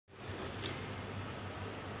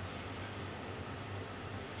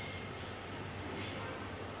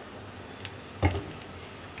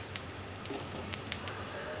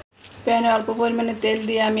প্যানে অল্প পরিমাণে তেল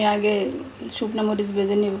দিয়ে আমি আগে শুকনো মরিচ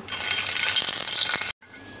ভেজে নেব।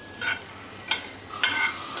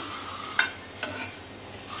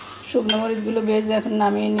 শুকনো মরিচগুলো ভেজে এখন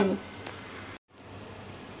নামিয়ে নেব।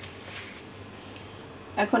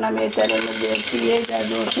 এখন আমি এই তেলের মধ্যে পেঁয়াজ আর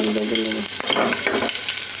রসুন ভেজে নেব।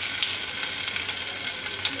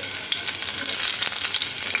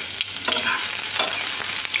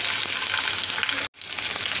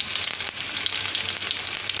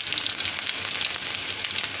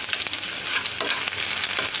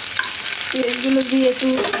 পেঁয়াজগুলো দিয়ে একটু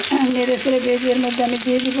নেড়ে ছেড়ে ভেজে এর মধ্যে আমি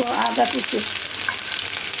দিয়ে দিব আদা কুচি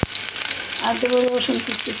আর দেবো রসুন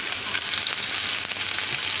কুচি।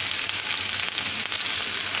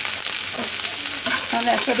 তাহলে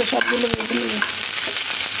একসাথে সবগুলো ভেজে নেব।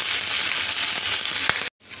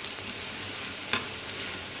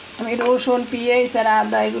 আমি রসুন পেঁয়াজ আর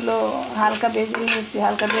আদা এগুলো হালকা ভেজে নিয়েছি,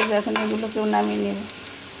 হালকা ভেজে এখন এগুলোকেও নামিয়ে নেব।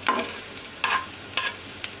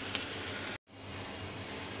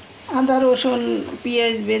 আদা রসুন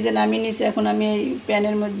পেঁয়াজ ভেজে নামিয়ে নিয়েছি, এখন আমি এই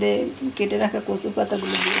প্যানের মধ্যে কেটে রাখা কচু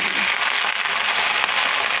পাতাগুলো দিয়ে দেব।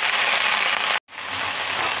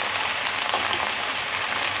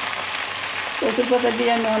 কচুর পাতা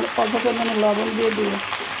দিয়ে আমি অল্প পরিমাণে লবণ দিয়ে দেব।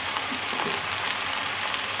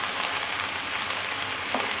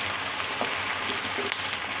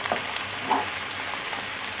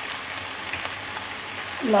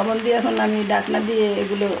 লবণ দিয়ে এখন আমি ঢাকনা দিয়ে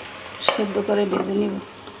এগুলো সেদ্ধ করে ভেজে নিব।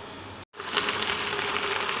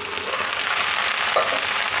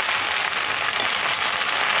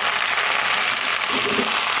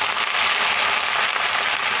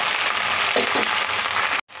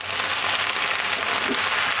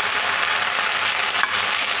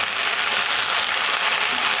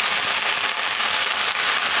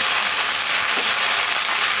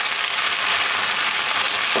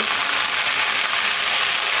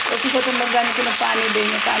 কচু পাতার মধ্যে আমি কোনো পানি দিই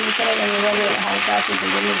না, পানি ছাড়াই আমি এভাবে হালকা আছে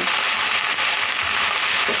ভেজে নেব।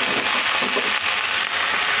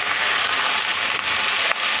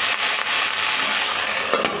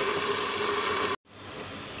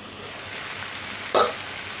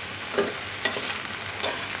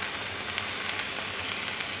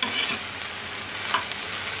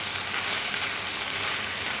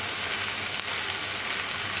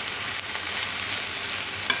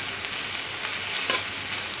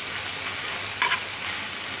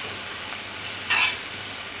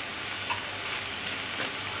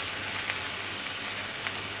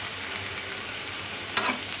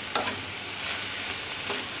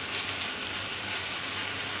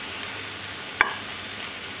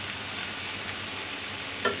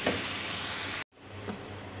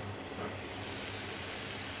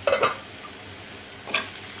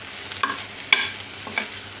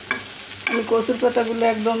 আমি কচুর পাতাগুলো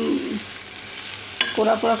একদম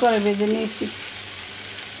পোড়া পোড়া করে ভেজে নিয়েছি।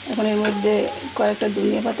 এখন এর মধ্যে কয়েকটা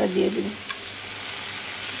ধনিয়া পাতা দিয়ে দেব।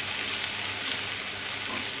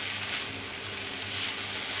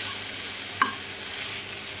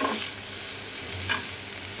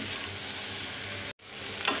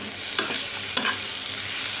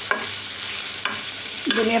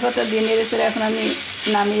 ধনিয়া পাতা দিয়ে নেড়ে ছেড়ে এখন আমি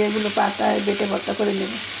নামিয়ে এগুলো পাতায় বেটে ভর্তা করে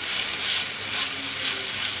নেব।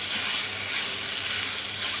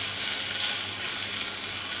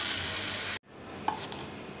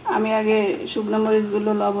 আমি আগে শুকনো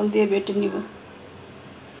মরিচগুলো লবণ দিয়ে বেটে নিব।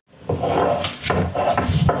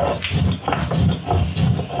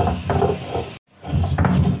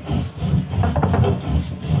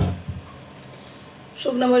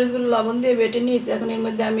 শুকনো মরিচগুলো লবণ দিয়ে বেটে নিয়েছি, এখন এর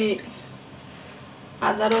মধ্যে আমি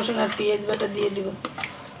আদা রসুন আর পেঁয়াজ বাটা দিয়ে দিব।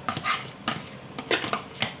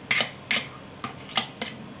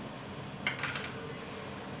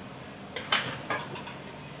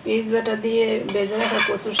 পেঁয়াজ বাটা দিয়ে ভেজে রাখা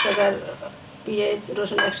কচুর শাক আর পেঁয়াজ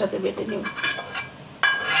রসুন একসাথে বেটে নিব।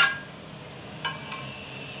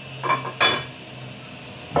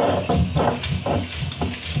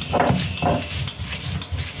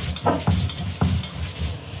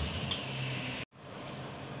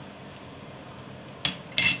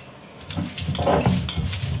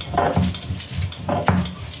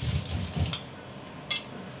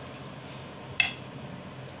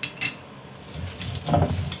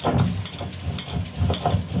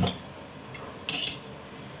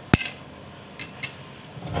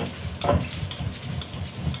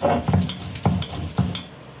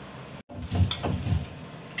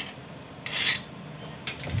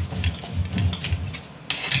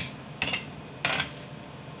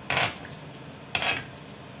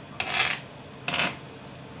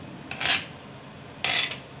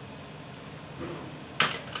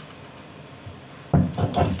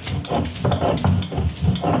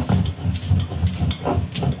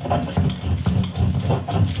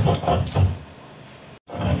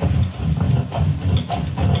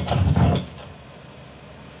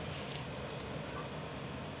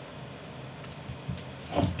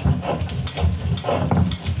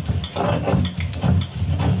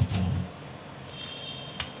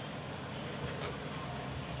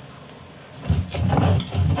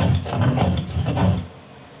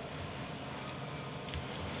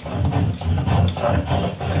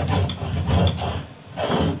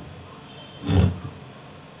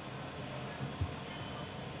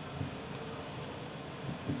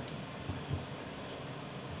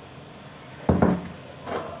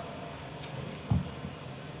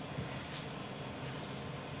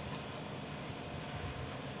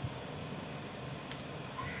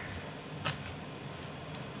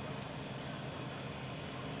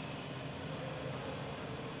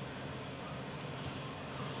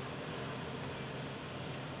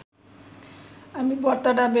 আমি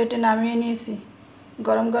ভর্তাটা বেটে নামিয়ে নিয়েছি।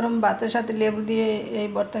 গরম গরম ভাতের সাথে লেবু দিয়ে এই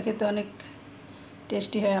ভর্তা খেতে অনেক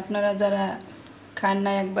টেস্টি হয়। আপনারা যারা খান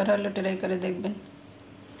না একবার হলেও ট্রাই করে দেখবেন।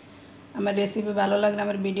 আমার রেসিপি ভালো লাগলে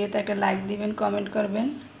আমার ভিডিওতে একটা লাইক দিবেন, কমেন্ট করবেন,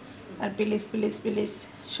 আর প্লিজ প্লিজ প্লিজ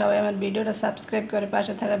সবাই আমার ভিডিওটা সাবস্ক্রাইব করে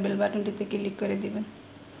পাশে থাকা বেল বাটনটিতে ক্লিক করে দিবেন,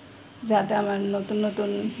 যাতে আমার নতুন নতুন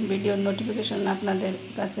ভিডিওর নোটিফিকেশন আপনাদের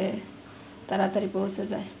কাছে তাড়াতাড়ি পৌঁছে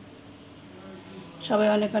যায়। সবাই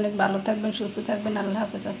অনেক অনেক ভালো থাকবেন, সুস্থ থাকবেন। আল্লাহ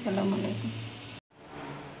হাফেজ। আসসালামু আলাইকুম।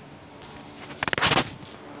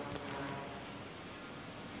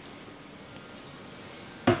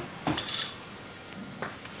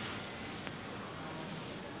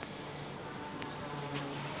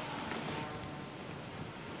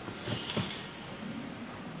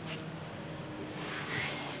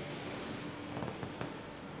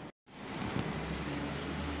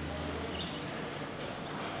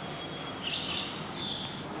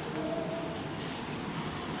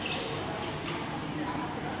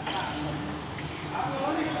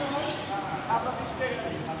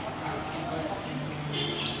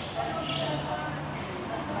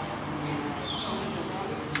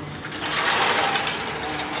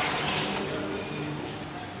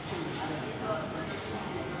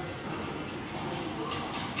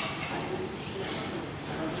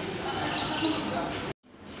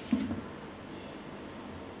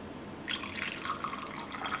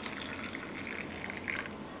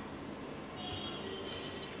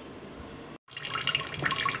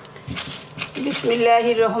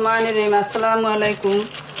 বিসমিল্লাহির রহমানির রহিম। আসসালামু আলাইকুম।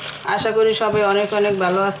 আশা করি সবাই অনেক অনেক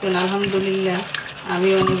ভালো আছেন। আলহামদুলিল্লাহ আমি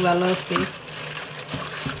অনেক ভালো আছি।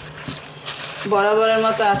 বরাবরের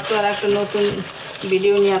মতো আজকে আর একটা নতুন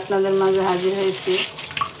ভিডিও নিয়ে আপনাদের মাঝে হাজির হয়েছি।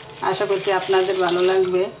 আশা করছি আপনাদের ভালো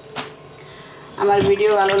লাগবে। আমার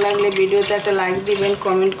ভিডিও ভালো লাগলে ভিডিওতে একটা লাইক দিবেন,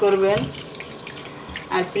 কমেন্ট করবেন,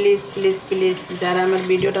 আর প্লিজ প্লিজ প্লিজ যারা আমার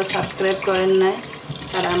ভিডিওটা সাবস্ক্রাইব করেন নাই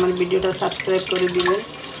তারা আমার ভিডিওটা সাবস্ক্রাইব করে দিবেন,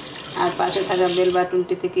 আর পাশে থাকা বেল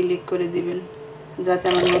বাটনটিতে ক্লিক করে দিবেন, যাতে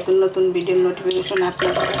আমার নতুন নতুন ভিডিওর নোটিফিকেশন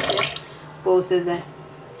আপনাদের কাছে পৌঁছে যায়।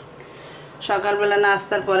 সকালবেলা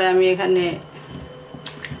নাস্তার পরে আমি এখানে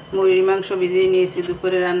মুরগির মাংস ভিজিয়ে নিয়েছি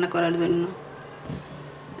দুপুরে রান্না করার জন্য।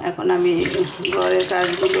 এখন আমি ঘরের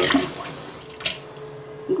কাজগুলো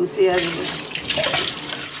গুছিয়ে আসবো।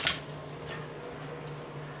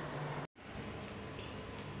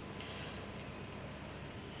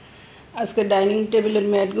 আজকে ডাইনিং টেবিলের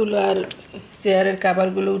ম্যাটগুলো আর চেয়ারের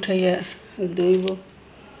কাভারগুলো উঠাইয়া ধুইব।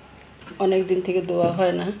 অনেক দিন থেকে ধোয়া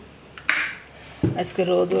হয় না। আজকে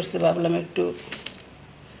রোদ উঠছে, ভাবলাম একটু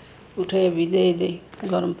উঠাইয়া ভিজিয়ে দিই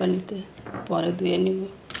গরম পানিতে, পরে ধুয়ে নিব।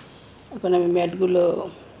 এখন আমি ম্যাটগুলো,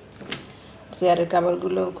 চেয়ারের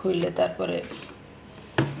কাভারগুলো খুললে তারপরে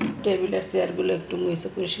টেবিলের চেয়ারগুলো একটু মুছে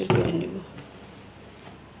পরিষ্কার করে নিব।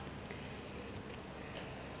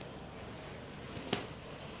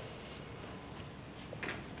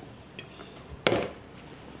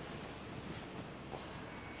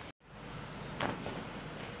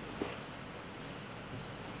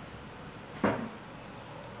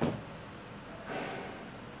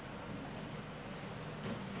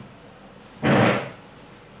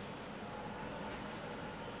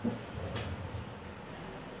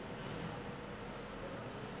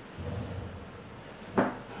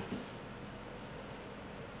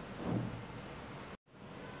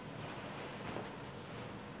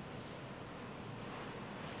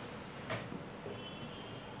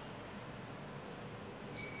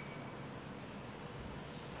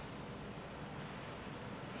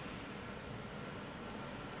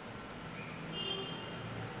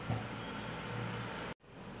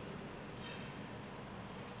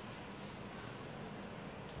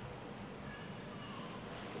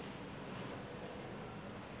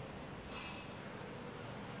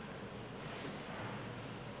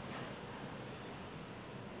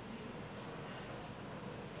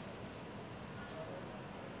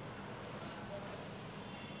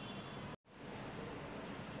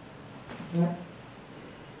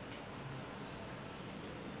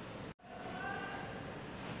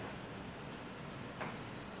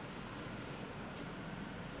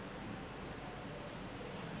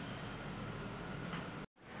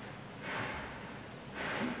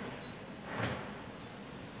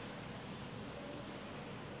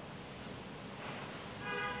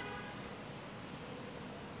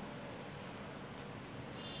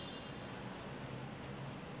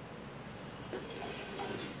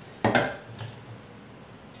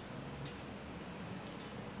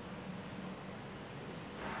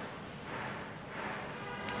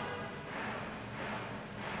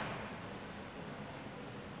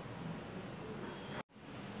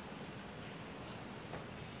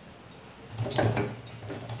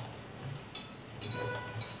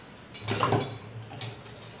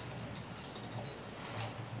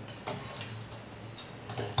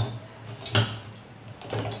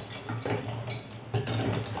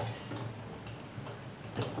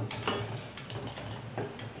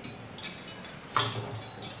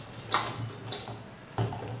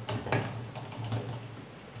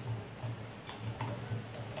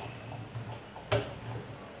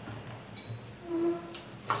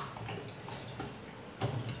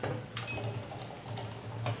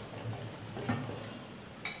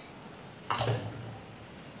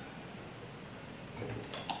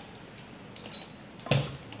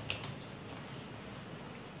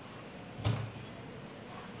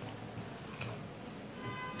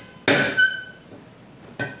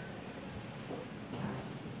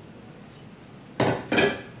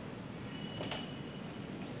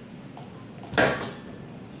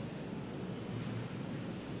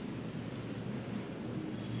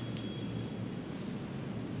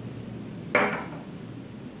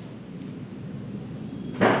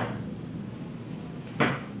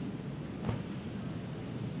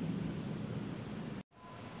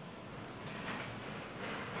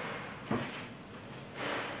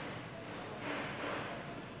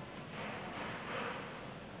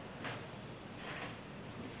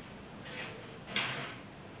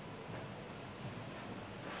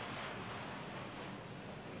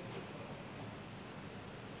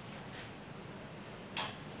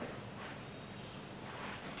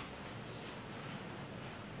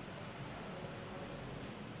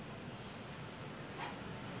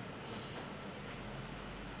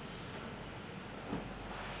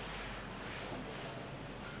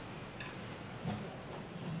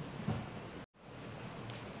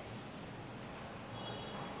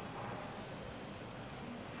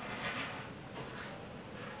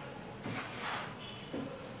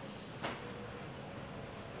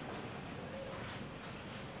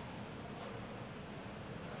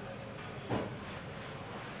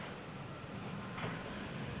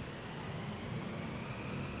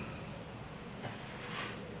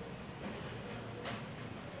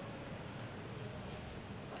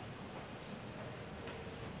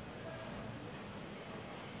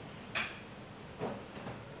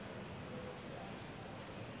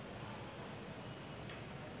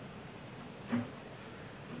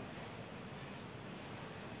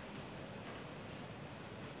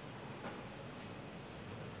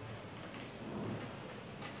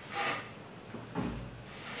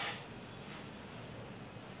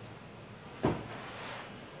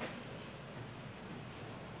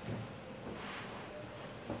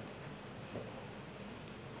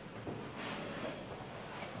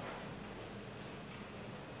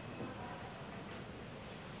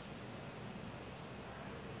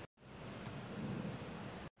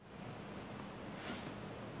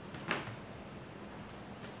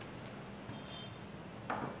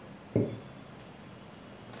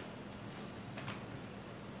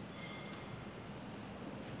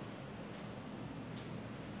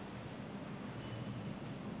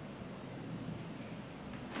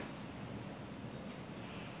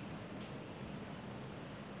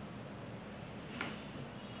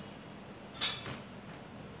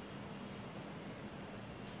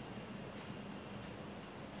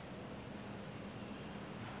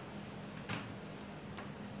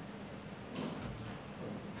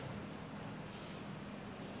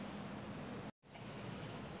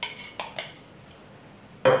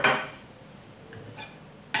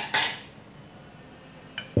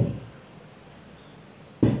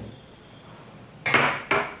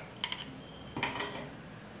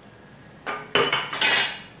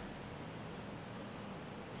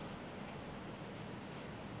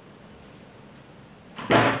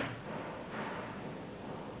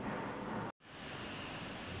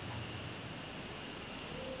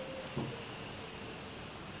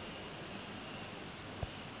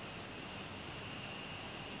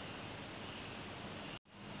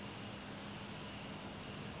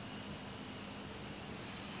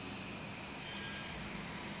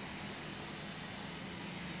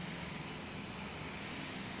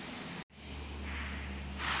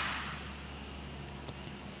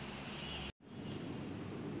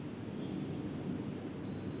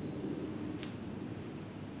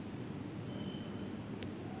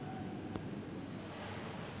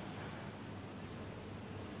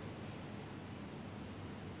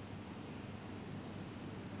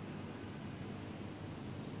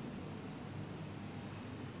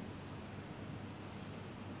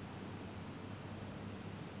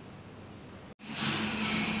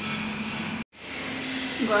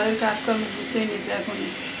 ঘরের কাজকর্ম গুছিয়ে নিয়েছে, এখন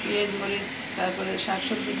পেঁয়াজ মরিচ তারপরে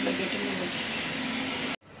শাকসবজিগুলো কেটে নেব।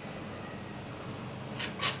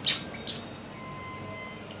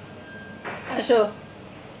 আসো,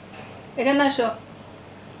 এখানে আসো,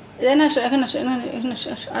 এখানে আসো, এখানে আসো, এখানে আসো,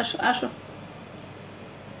 আসো আসো আসো।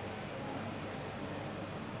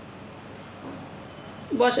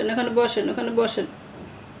 বসেন, ওখানে বসেন, ওখানে বসেন,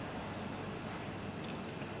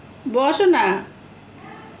 বসো না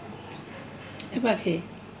এ পাখি,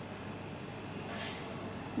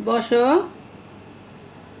 বসো।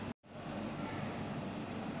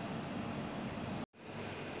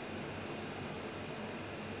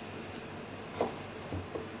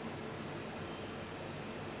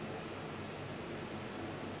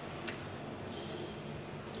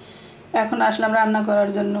 এখন আসলাম রান্না করার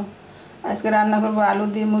জন্য। আজকে রান্না করব আলু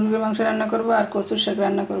দিয়ে মুরগির মাংস রান্না করব, আর কচুর শাক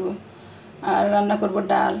রান্না করব, আর রান্না করব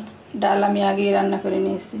ডাল। ডাল আমি আগেই রান্না করে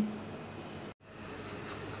নিয়েছি।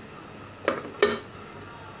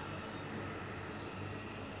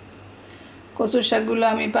 কচুর শাকগুলো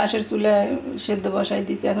আমি পাশের চুলায় সেদ্ধ বসাই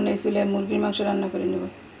দিয়েছি, এখন এই চুলায় মুরগির মাংস রান্না করে নেব।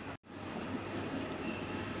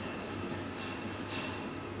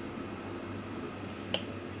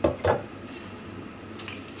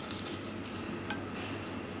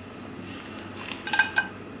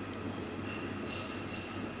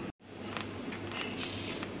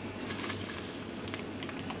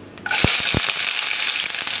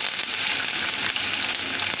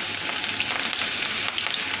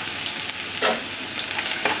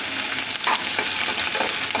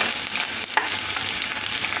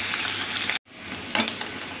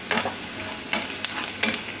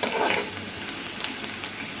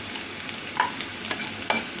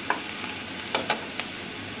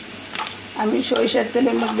 আমি সরিষার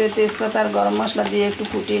তেলের মধ্যে তেজপাতা আর গরম মশলা দিয়ে একটু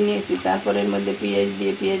ফুটিয়ে নিয়েছি, তারপরে এর মধ্যে পেঁয়াজ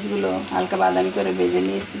দিয়ে পেঁয়াজগুলো হালকা বাদামি করে ভেজে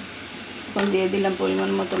নিয়েছি। এখন দিয়ে দিলাম পরিমাণ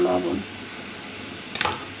মতো লবণ।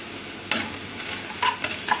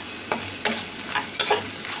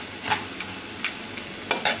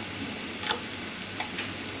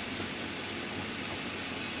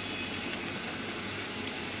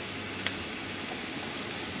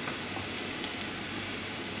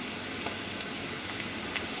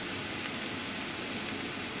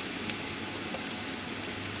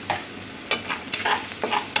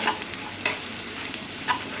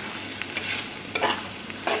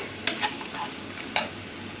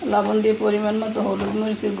 লবণ দিয়ে পরিমাণ মতো হলুদ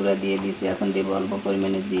মরিচের গুঁড়া দিয়ে দিয়েছি, এখন দেব অল্প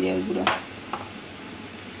পরিমাণে জিরের গুঁড়া।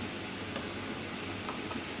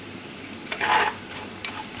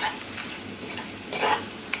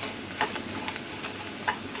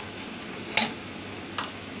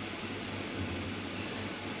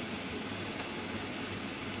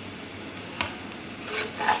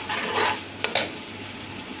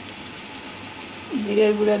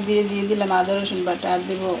 জিরের গুঁড়া দিয়ে দিলাম আদা রসুন বাটা, আর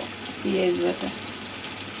দেবো পেঁয়াজ বাটা।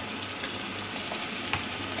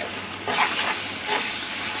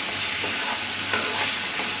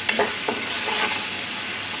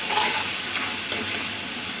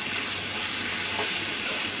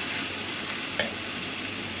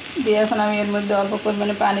 দিয়ে এখন আমি এর মধ্যে অল্প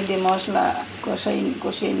পরিমাণে পানি দিয়ে মশলা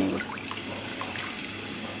কষিয়ে নেব।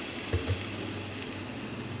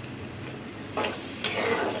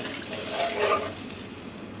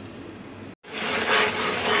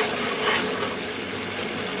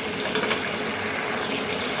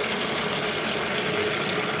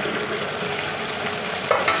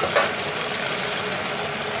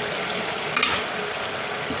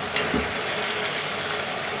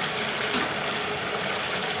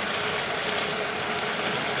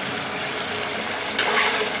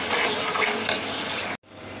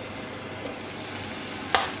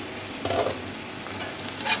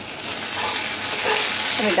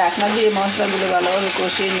 আমি ঢাকনা দিয়ে মশলাগুলো ভালোভাবে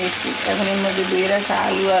কষিয়ে নিয়েছি। এখন এর মধ্যে ধুয়ে রাখা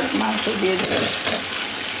আলু আর মাংস দিয়ে দেবো।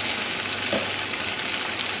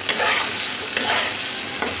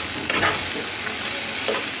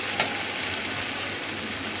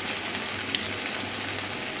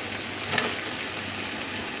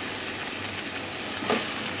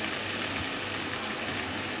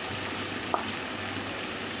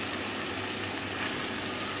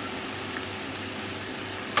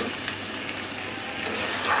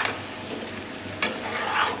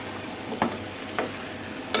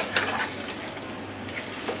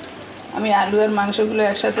 আমি আলু আর মাংসগুলো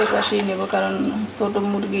একসাথে কষিয়ে নেব, কারণ ছোটো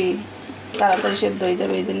মুরগি তাড়াতাড়ি সেদ্ধ হয়ে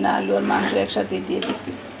যাবে, এই জন্য আলু আর মাংস একসাথে দিয়ে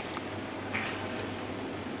দিচ্ছি।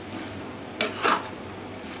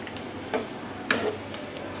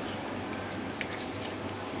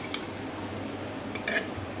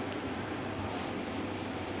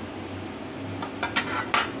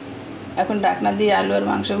 এখন ঢাকনা দিয়ে আলু আর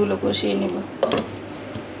মাংসগুলো কষিয়ে নেব।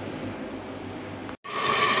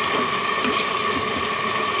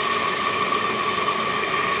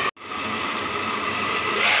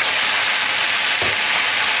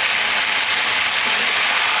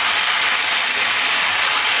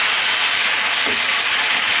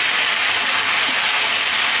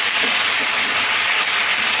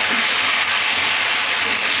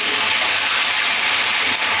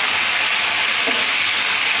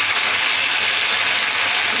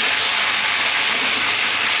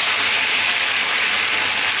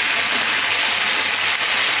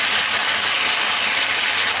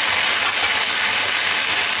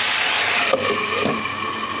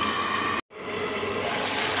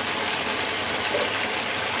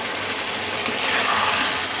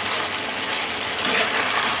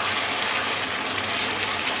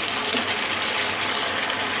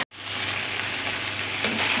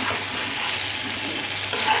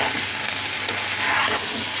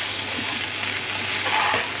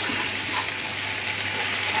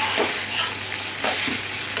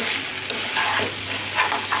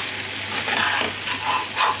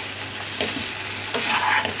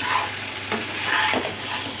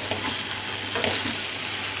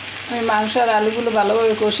 আমি মাংস আর আলুগুলো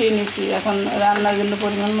ভালোভাবে কষিয়ে নিচ্ছি। এখন রান্নার জন্য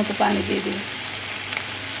পরিমাণ মতো পানি দিয়ে দিই।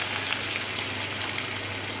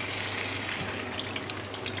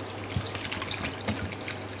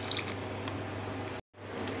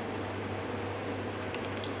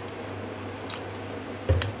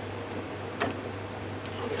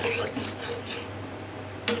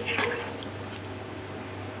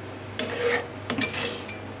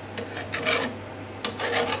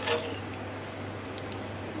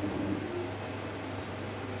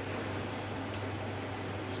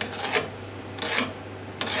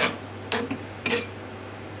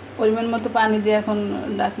 পরিমাণ মতো পানি দিয়ে এখন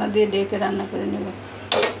ঢাকনা দিয়ে ঢেকে রান্না করে নেব।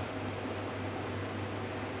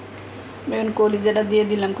 এখন কলিজাটা দিয়ে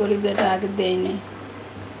দিলাম, কলিজাটা আগে দেই নাই।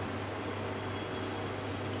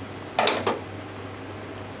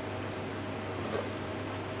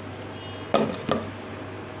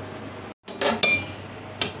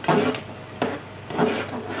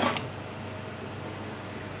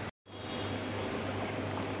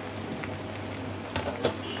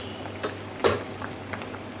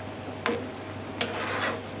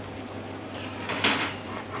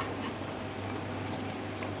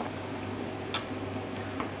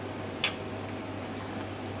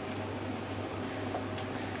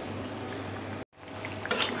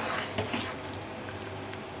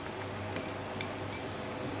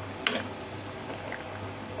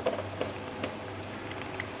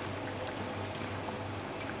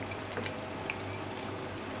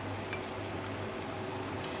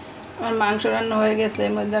 আমার মাংস রান্না হয়ে গেছে।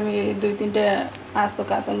 এর মধ্যে আমি 2-3টা আস্ত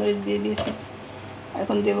কাঁচামরিচ দিয়ে দিয়েছি।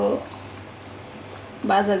 এখন দেব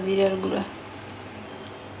ভাজা জিরার গুঁড়া,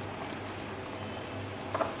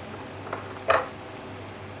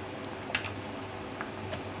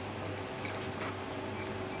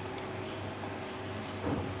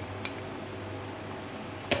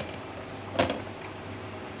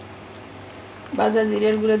 ভাজা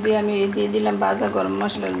জিরার গুঁড়া দিয়ে আমি দিয়ে দিলাম ভাজা গরম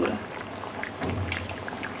মশলার গুঁড়া।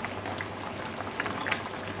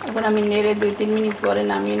 এখন আমি নেড়ে 2-3 মিনিট পরে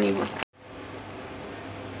নামিয়ে নিব।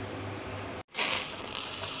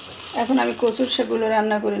 এখন আমি কচুর শাকগুলো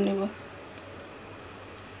রান্না করে নেব।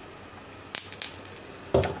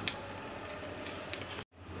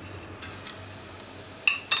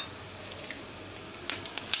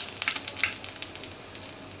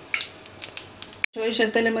 সরিষার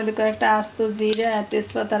তেলের মধ্যে কয়েকটা আস্ত জিরা,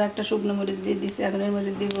 তেজপাতা আর একটা শুকনো মরিচ দিয়ে দিয়েছি। এখন এর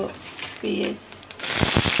মধ্যে দিব পেঁয়াজ,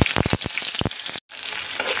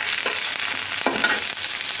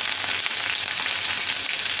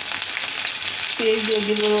 দিয়ে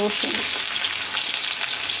দিব রসুন,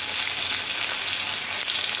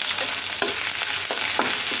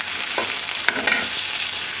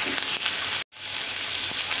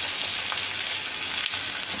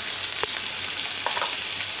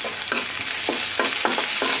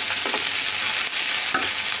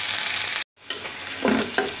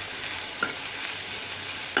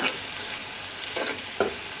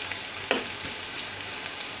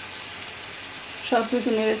 সব কিছু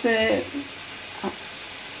নেড়েছে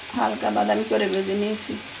হালকা বাদামি করে ভেজে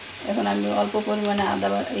নিয়েছি। এখন আমি অল্প পরিমাণে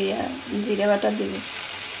জিরে বাটা দেব,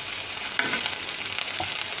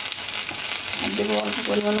 আর দেবো অল্প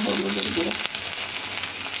পরিমাণে হলুদের গুঁড়ো।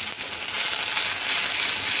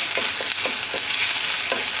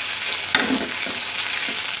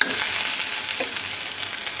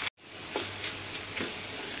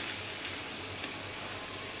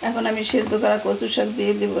 এখন আমি সেদ্ধ করা কচু শাক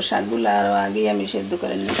দিয়ে দেবো। শাকগুলো আরও আগেই আমি সেদ্ধ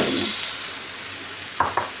করে নিয়েছিলাম।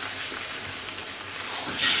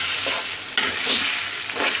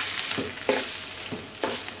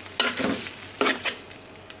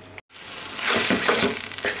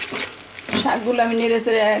 শাকগুলো আমি নেড়ে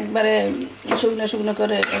চেড়ে একবারে শুকনো শুকনো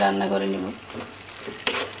করে রান্না করে নেব,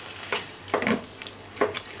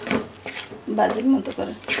 ভাজির মতো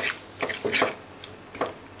করে।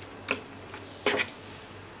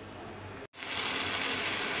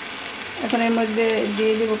 এখন এর মধ্যে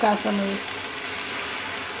দিয়ে দেবো কাঁচামরিচ,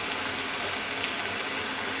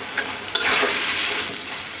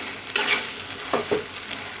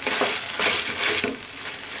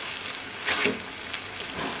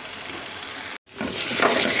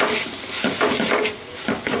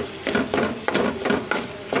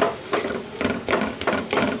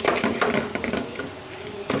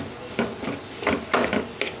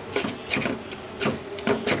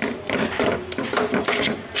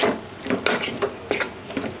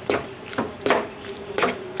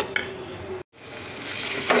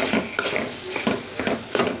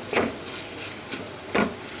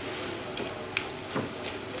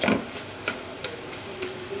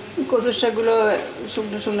 কচুর শাকগুলো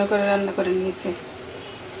শুকনো শুকনো করে রান্না করে নিয়েছি।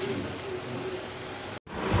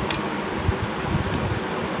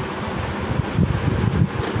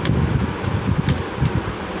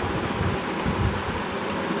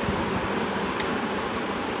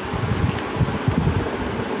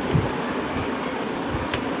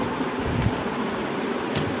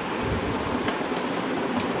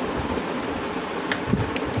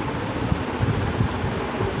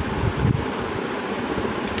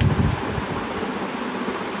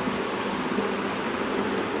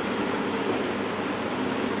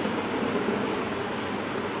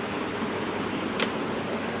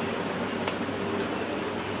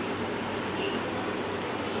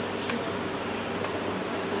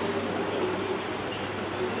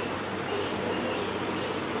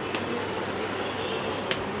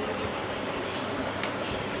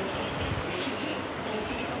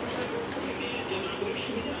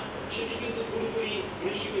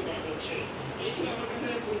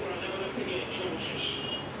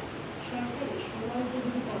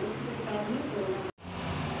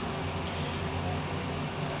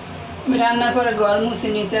 আমি রান্নার পরে ঘর মুছে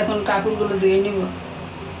নিয়েছি, এখন কাপড়গুলো ধুয়ে নিব।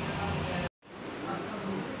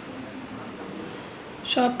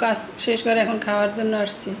 সব কাজ শেষ করে এখন খাওয়ার জন্য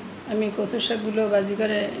আসছি। আমি কচুর শাকগুলো ভাজি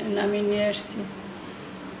করে নামিয়ে নিয়ে আসছি।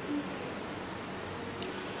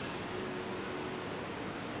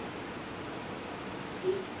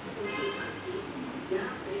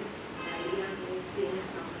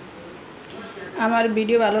 আমার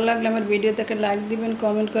ভিডিও ভালো লাগলে আমার ভিডিওটাকে লাইক দিবেন,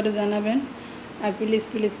 কমেন্ট করে জানাবেন। আর প্লিজ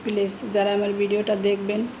প্লিজ প্লিজ যারা আমার ভিডিওটা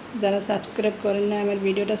দেখবেন, যারা সাবস্ক্রাইব করেন না, আমার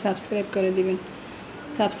ভিডিওটা সাবস্ক্রাইব করে দিবেন।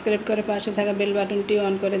 সাবস্ক্রাইব করে পাশে থাকা বেল বাটনটি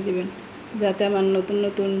অন করে দিবেন, যাতে আমার নতুন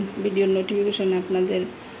নতুন ভিডিওর নোটিফিকেশন আপনাদের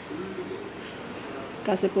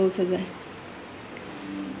কাছে পৌঁছে যায়।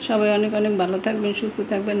 সবাই অনেক অনেক ভালো থাকবেন, সুস্থ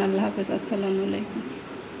থাকবেন। আল্লাহ হাফেজ। আসসালামু আলাইকুম।